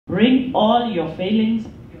Bring all your failings,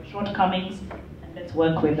 your shortcomings, and let's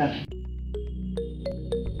work with them.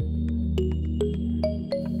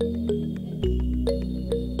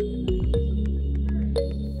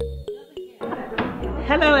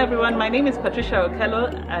 Hello everyone, my name is Patricia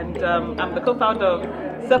Okello and I'm the co-founder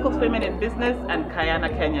of Circles for Women in Business and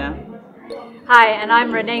Kayana, Kenya. Hi, and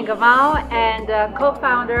I'm Renee Gamal and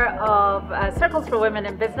co-founder of Circles for Women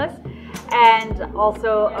in Business and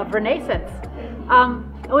also of Renaissance.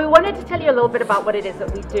 We wanted to tell you a little bit about what it is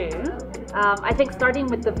that we do. I think starting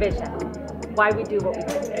with the vision, why we do what we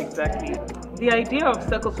do. Exactly. The idea of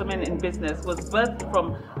Circles for Women in Business was birthed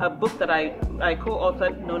from a book that I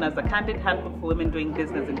co-authored known as A Candid Handbook for Women Doing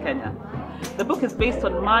Business in Kenya. The book is based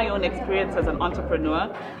on my own experience as an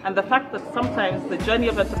entrepreneur and the fact that sometimes the journey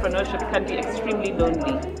of entrepreneurship can be extremely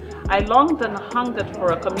lonely. I longed and hungered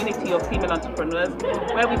for a community of female entrepreneurs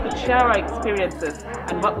where we could share our experiences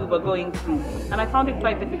and what we were going through, and I found it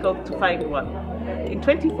quite difficult to find one. In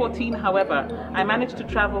 2014, however, I managed to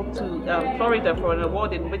travel to Florida for an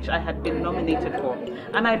award in which I had been nominated for,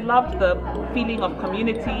 and I loved the feeling of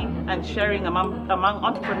community and sharing among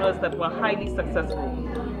entrepreneurs that were highly successful.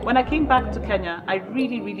 When I came back to Kenya, I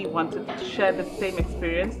really wanted to share the same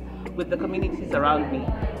experience with the communities around me,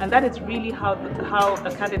 and that is really how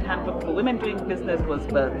A Candid Handbook for Women Doing Business was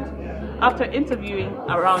birthed. After interviewing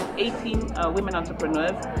around 18 women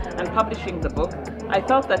entrepreneurs and publishing the book, I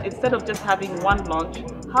felt that instead of just having one launch,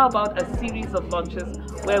 how about a series of launches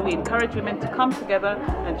where we encourage women to come together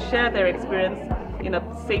and share their experience in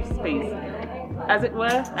a safe space. As it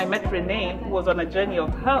were, I met Renee, who was on a journey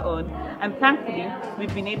of her own, and thankfully,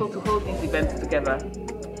 we've been able to hold these events together.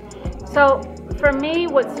 So, for me,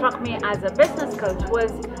 what struck me as a business coach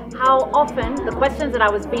was how often the questions that I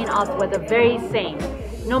was being asked were the very same,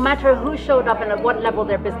 no matter who showed up and at what level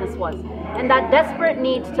their business was. And that desperate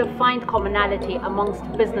need to find commonality amongst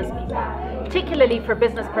business people, particularly for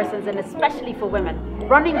business persons and especially for women.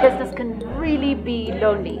 Running business can really be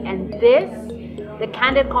lonely, and the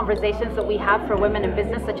candid conversations that we have for women in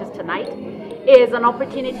business, such as tonight, is an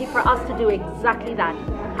opportunity for us to do exactly that.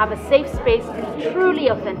 Have a safe space to be truly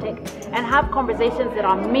authentic and have conversations that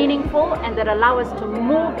are meaningful and that allow us to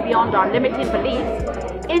move beyond our limiting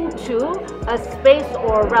beliefs into a space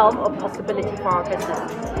or a realm of possibility for our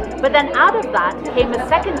business. But then out of that came a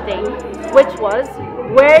second thing, which was,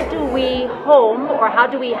 where do we home or how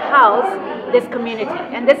do we house this community?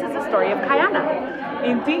 And this is the story of Kayana.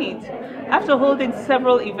 Indeed. After holding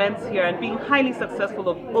several events here and being highly successful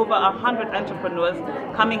of over 100 entrepreneurs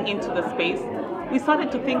coming into the space, we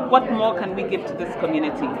started to think, what more can we give to this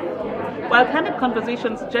community? While Candid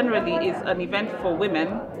Conversations generally is an event for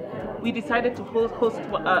women, we decided to host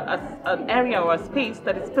an area or a space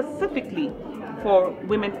that is specifically for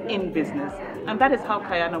women in business. And that is how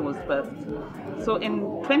Kayana was birthed. So in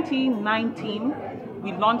 2019,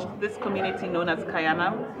 we launched this community known as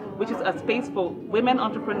Kayana, which is a space for women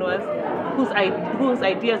entrepreneurs whose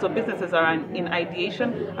ideas or businesses are in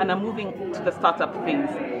ideation and are moving to the startup phase.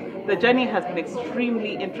 The journey has been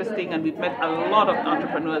extremely interesting and we've met a lot of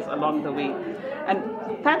entrepreneurs along the way.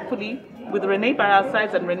 And thankfully, with Renee by our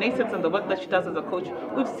sides and Renaissance and the work that she does as a coach,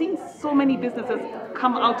 we've seen so many businesses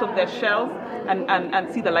come out of their shells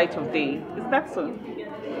and see the light of day. Is that so?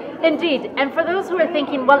 Indeed, and for those who are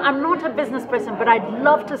thinking, well, I'm not a business person, but I'd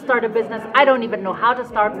love to start a business. I don't even know how to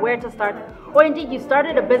start, where to start. Or indeed, you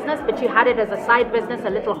started a business, but you had it as a side business, a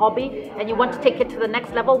little hobby, and you want to take it to the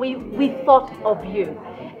next level. We thought of you.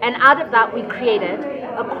 And out of that, we created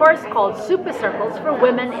a course called Super Circles for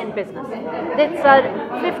Women in Business. It's a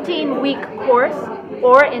 15-week course,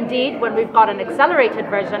 or indeed, when we've got an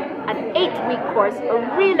accelerated version, an 8-week course,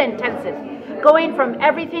 a real intensive, going from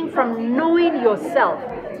everything from knowing yourself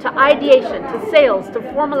to ideation, to sales, to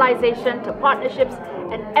formalization, to partnerships,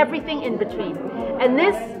 and everything in between. And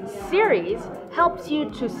this series helps you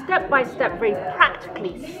to step by step, very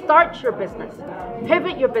practically, start your business,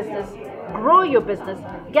 pivot your business, grow your business,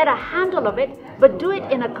 get a handle of it, but do it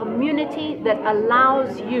in a community that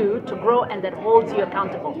allows you to grow and that holds you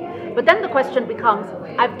accountable. But then the question becomes,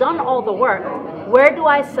 I've done all the work, where do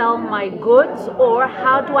I sell my goods or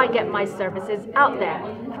how do I get my services out there?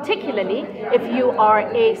 Particularly if you are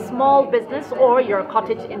a small business or you're a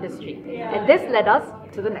cottage industry. And this led us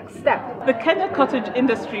to the next step. The Kenya cottage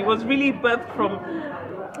industry was really birthed from,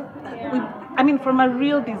 from a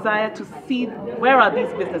real desire to see where are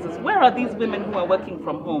these businesses, where are these women who are working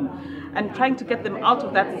from home, and trying to get them out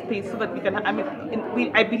of that space so that we can,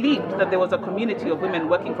 I believed that there was a community of women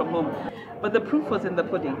working from home, but the proof was in the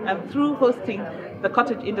pudding. And through hosting the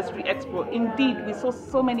Cottage Industry Expo, indeed, we saw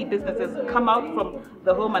so many businesses come out from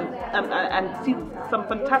the home and see some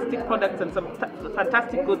fantastic products and some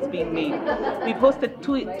fantastic goods being made. We've hosted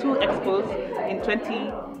two expos in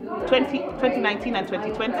 2019 and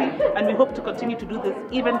 2020, and we hope to continue to do this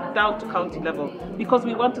even down to county level, because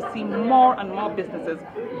we want to see more and more businesses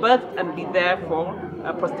birthed and be there for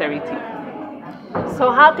posterity.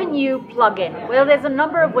 So how can you plug in? Well, there's a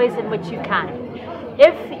number of ways in which you can.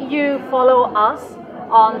 If you follow us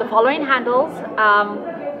on the following handles: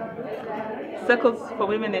 Circles for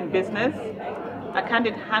Women in Business, a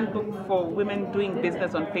candid handbook for women doing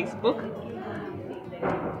business on Facebook,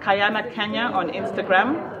 Kayana Kenya on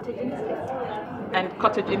Instagram, and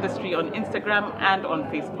Cottage Industry on Instagram and on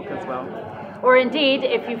Facebook as well. Or indeed,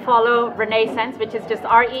 if you follow Renaissance, which is just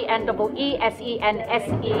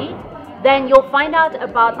RENEESENSE, then you'll find out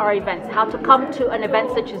about our events, how to come to an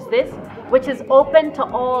event such as this, which is open to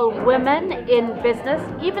all women in business,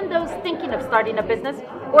 even those thinking of starting a business,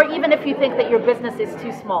 or even if you think that your business is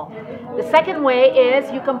too small. The second way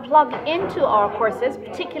is you can plug into our courses,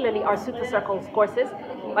 particularly our Super Circles courses,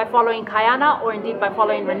 by following Kayana or indeed by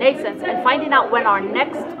following Renaissance and finding out when our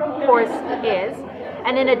next course is.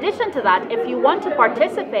 And in addition to that, if you want to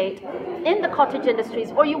participate in the cottage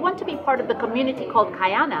industries or you want to be part of the community called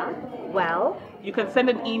Kayana, well, you can send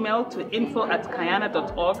an email to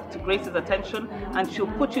info@kayana.org to Grace's attention, and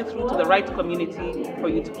she'll put you through to the right community for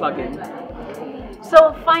you to plug in.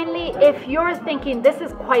 So finally, if you're thinking this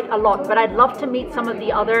is quite a lot, but I'd love to meet some of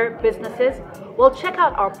the other businesses, well, check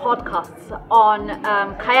out our podcasts on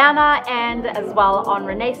Kayana and as well on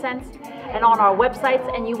Renaissance and on our websites,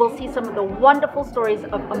 and you will see some of the wonderful stories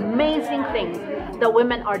of amazing things that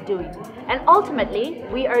women are doing. And ultimately,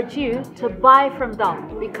 we urge you to buy from them,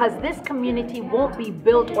 because this community won't be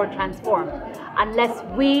built or transformed unless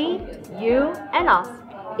we, you and us,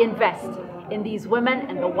 invest in these women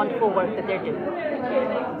and the wonderful work that they're doing.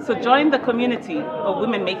 So join the community of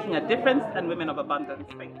women making a difference and women of abundance.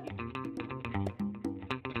 Thank you.